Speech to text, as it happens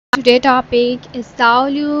Today's topic is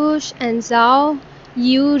Zhao and Zhao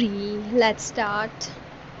Yuri. Let's start.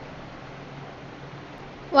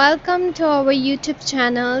 Welcome to our YouTube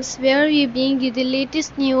channels where we bring you the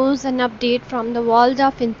latest news and update from the world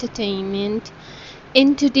of entertainment.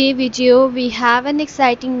 In today's video, we have an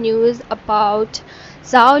exciting news about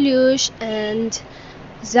Zhao and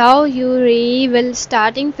Zhao Yuri will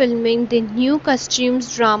starting filming the new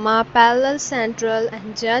costumes drama Parallel Central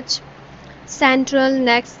and Judge Central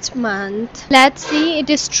next month. Let's see it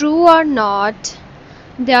is true or not.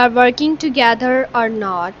 They are working together or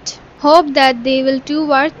not. Hope that they will too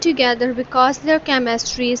work together because their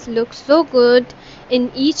chemistries look so good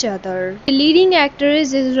in each other. The leading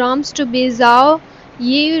actress is rumored to be Zhao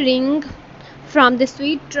Yiran from the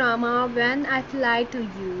sweet drama When I Fly to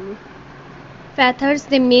You. Feathers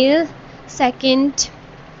the male second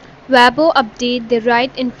Weibo update the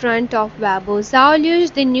right in front of Weibo.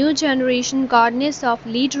 Zhao, the new generation goddess of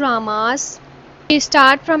lead dramas. She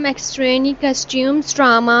started from extraordinary costumes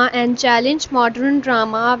drama and challenge modern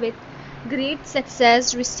drama with great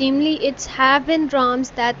success. Recently, it have been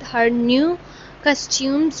rumors that her new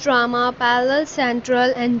costumes drama Parallel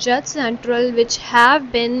Central and Judge Central, which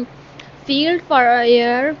have been filmed for a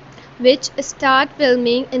year, which start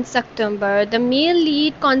filming in September. The male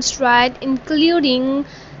lead constraint including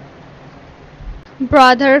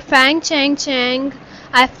brother Fang Chang,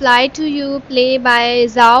 I Fly to You, played by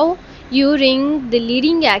Zhao Yuring, the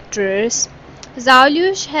leading actress.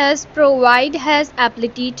 Zhao has proved his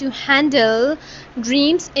ability to handle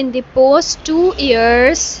dreams in the post 2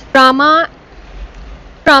 years drama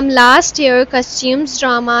from last year costumes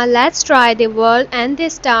drama Let's Try the World, and the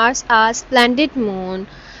stars are Splendid Moon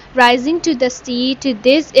Rising to the Sea to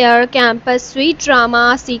this year campus sweet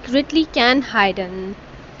drama Secretly Can Hidden.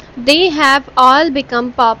 They have all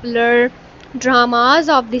become popular dramas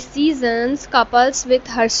of the seasons. Couples with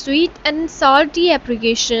her sweet and salty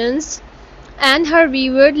applications and her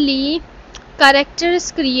vividly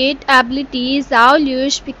characters create abilities.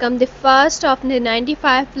 Zhao become the first of the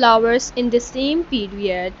 95 flowers in the same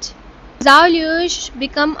period. Zhao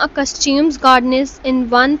become a costumes goddess in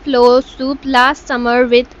one flow soup last summer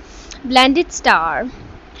with Blended Star.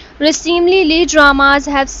 Recently, lead dramas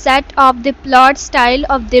have set up the plot style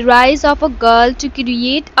of the rise of a girl to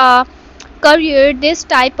create a career. This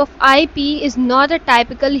type of IP is not a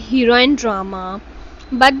typical heroine drama,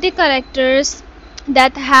 but the characters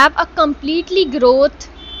that have a completely growth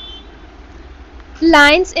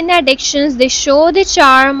lines in addictions. They show the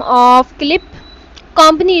charm of clip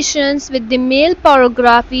combinations with the male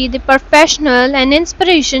pornography. The professional and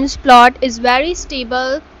inspirations plot is very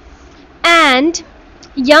stable and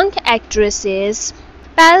young actresses.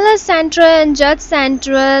 Parallel Central and Judge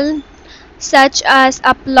Central, such as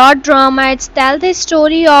a plot drama, it tells the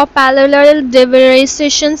story of parallel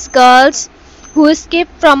division girls who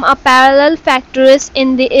escaped from a parallel factories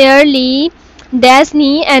in the early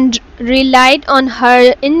Disney and relied on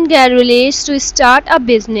her ingenuity to start a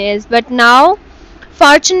business, but now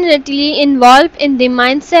fortunately involved in the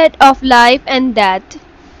mindset of life and death.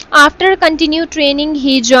 After continued training,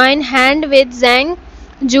 he joined hand with Zhou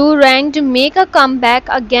to make a comeback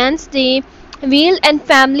against the Wheel and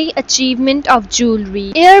Family Achievement of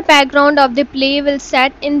Jewelry. Air background of the play will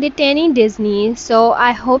set in the tiny Disney. So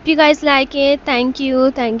I hope you guys like it. Thank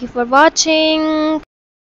you for watching.